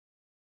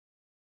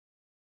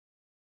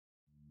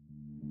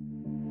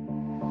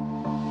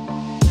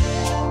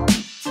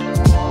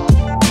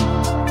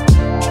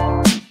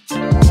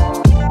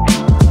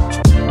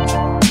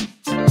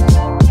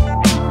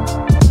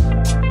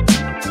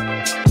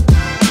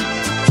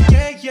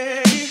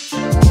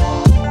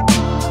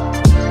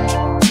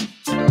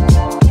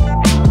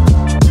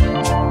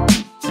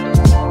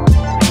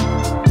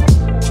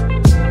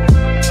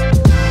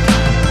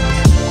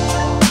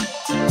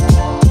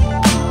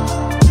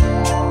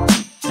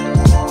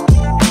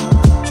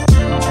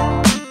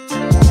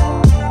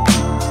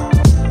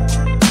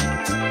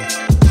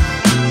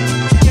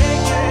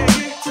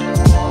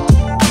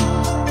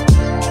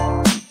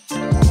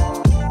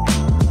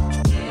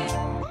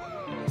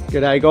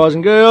G'day guys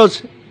and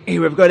girls,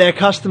 here we've got our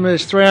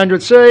customer's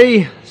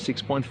 300C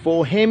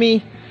 6.4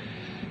 Hemi.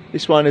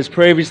 This one has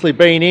previously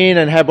been in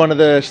and had one of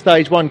the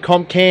stage 1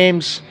 comp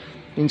cams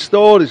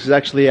installed. This is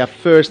actually our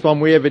first one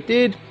we ever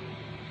did.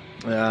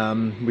 We've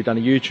done a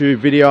YouTube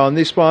video on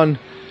this one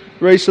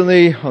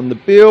recently on the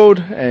build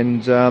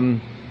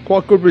and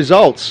quite good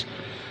results.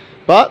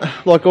 But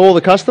like all the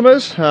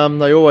customers,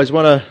 they always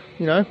want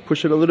to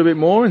push it a little bit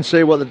more and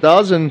see what it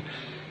does, and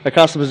the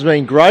customer's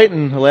been great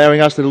and allowing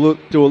us to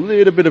do a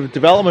little bit of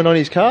development on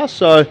his car.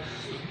 So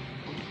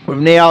we've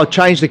now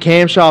changed the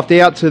camshaft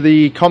out to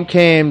the comp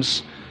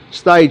cams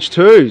stage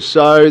 2.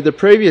 So the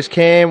previous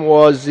cam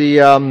was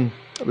the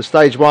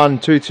stage 1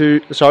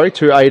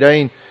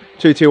 218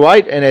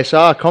 228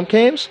 NSR comp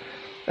cams,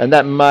 and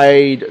that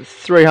made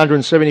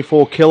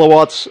 374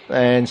 kilowatts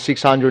and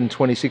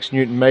 626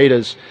 newton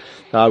meters,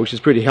 which is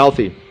pretty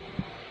healthy.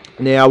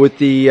 Now with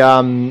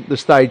the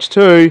stage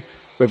 2,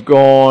 we've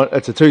gone,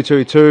 it's a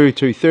 222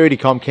 230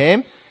 comp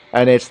cam,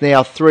 and it's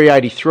now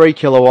 383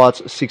 kilowatts,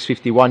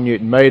 651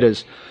 newton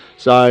meters.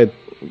 So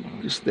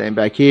just stand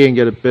back here and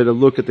get a better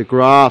look at the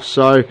graph.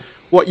 So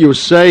what you'll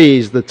see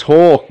is the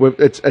torque.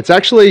 It's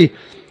actually,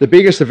 the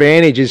biggest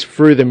advantage is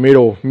through the mid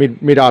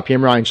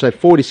RPM range. So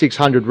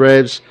 4600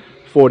 revs,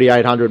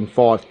 4800 and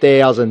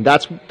 5000.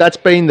 That's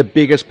been the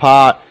biggest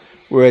part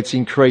where it's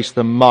increased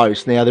the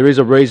most. Now there is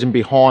a reason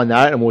behind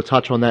that, and we'll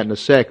touch on that in a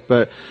sec,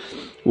 but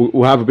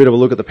we'll have a bit of a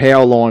look at the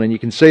power line, and you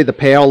can see the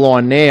power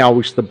line now,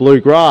 which is the blue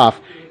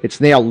graph,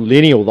 it's now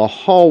linear the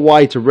whole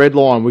way to red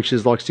line, which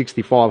is like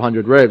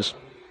 6500 revs,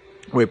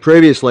 where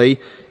previously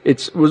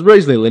it was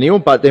reasonably linear,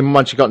 but then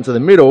once you got into the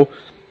middle,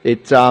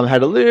 it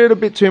had a little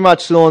bit too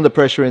much cylinder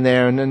pressure in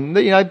there, and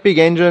big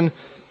engine,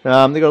 they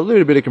got a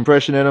little bit of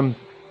compression in them,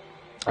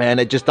 and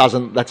it just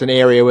doesn't, that's an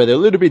area where they're a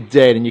little bit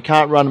dead, and you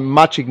can't run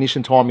much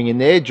ignition timing in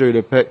there due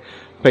to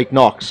peak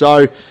knock.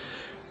 So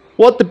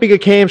what the bigger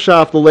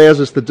camshaft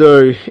allows us to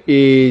do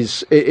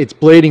is it's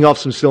bleeding off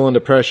some cylinder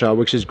pressure,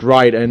 which is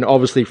great, and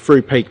obviously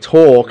through peak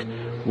torque,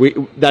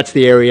 that's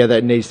the area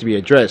that needs to be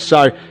addressed.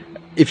 So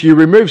if you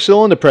remove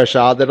cylinder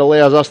pressure, that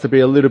allows us to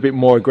be a little bit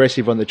more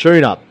aggressive on the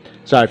tune-up.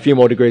 So a few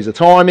more degrees of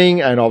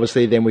timing, and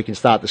obviously then we can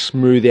start to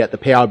smooth out the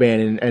power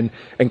band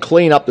and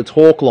clean up the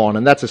torque line,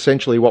 and that's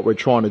essentially what we're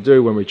trying to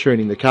do when we're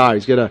tuning the car,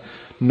 is get a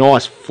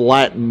nice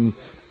flat and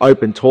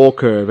open torque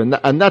curve,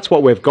 and that's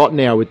what we've got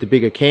now with the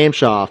bigger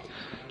camshaft.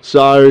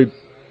 So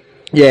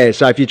yeah,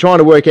 so if you're trying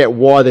to work out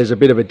why there's a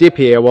bit of a dip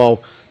here,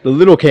 well, the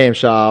littler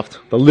camshaft,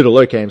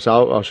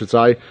 I should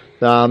say,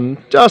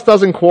 just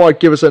doesn't quite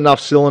give us enough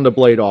cylinder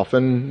bleed off,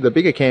 and the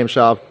bigger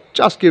camshaft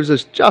just gives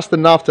us just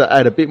enough to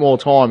add a bit more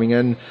timing,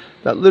 and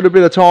that little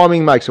bit of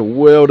timing makes a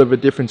world of a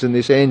difference in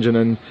this engine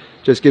and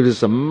just gives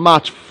us a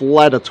much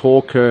flatter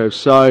torque curve.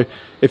 So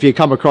if you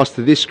come across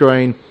to this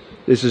screen,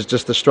 this is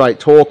just a straight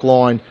torque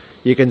line.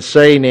 You can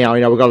see now,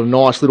 we've got a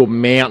nice little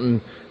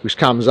mountain which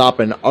comes up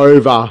and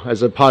over,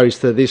 as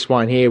opposed to this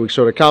one here, which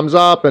sort of comes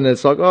up and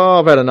it's like, oh,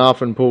 I've had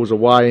enough, and pulls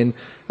away, and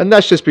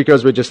that's just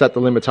because we're just at the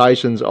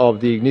limitations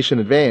of the ignition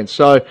advance.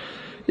 So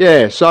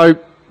yeah, so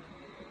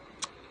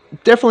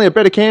definitely a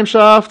better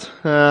camshaft.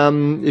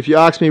 If you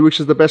ask me which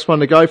is the best one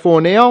to go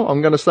for now,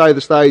 I'm going to say the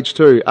stage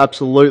 2,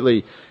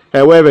 absolutely.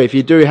 However, if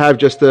you do have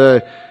just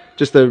a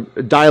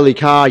daily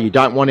car, you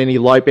don't want any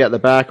lope out the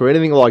back or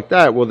anything like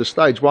that, well, the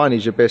stage 1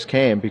 is your best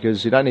cam,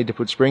 because you don't need to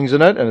put springs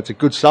in it, and it's a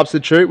good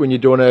substitute when you're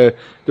doing the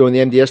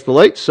MDS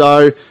delete.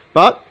 So,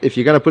 but if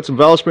you're going to put some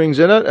valve springs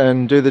in it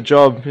and do the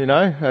job,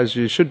 as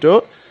you should do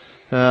it,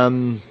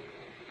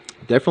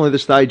 definitely the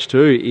stage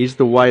 2 is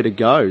the way to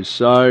go.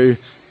 So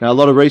now, a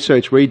lot of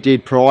research we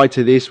did prior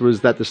to this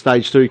was that the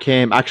stage 2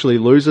 cam actually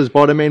loses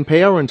bottom end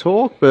power and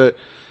torque, but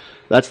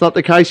that's not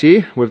the case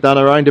here. We've done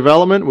our own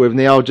development. We've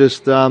now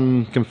just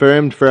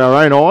confirmed for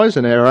our own eyes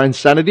and our own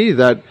sanity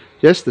that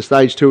yes, the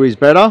stage 2 is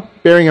better.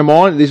 Bearing in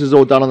mind, this is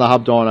all done on the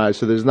hub dyno,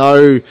 so there's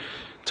no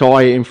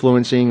tyre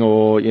influencing,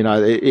 or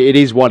it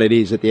is what it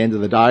is at the end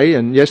of the day.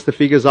 And yes, the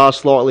figures are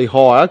slightly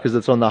higher because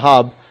it's on the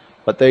hub,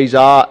 but these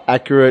are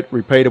accurate,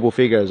 repeatable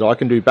figures. I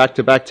can do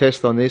back-to-back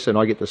tests on this and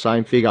I get the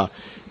same figure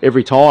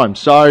every time.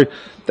 So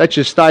that's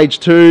your stage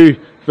 2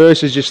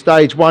 versus your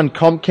stage 1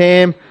 comp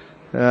cam.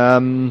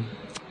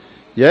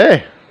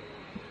 Yeah,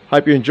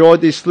 hope you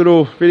enjoyed this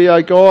little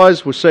video,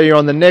 guys. We'll see you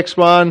on the next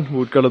one.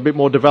 We've got a bit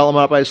more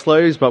development up our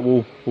sleeves, but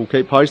we'll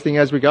keep posting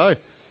as we go.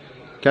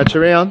 Catch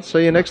you around.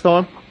 See you next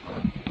time.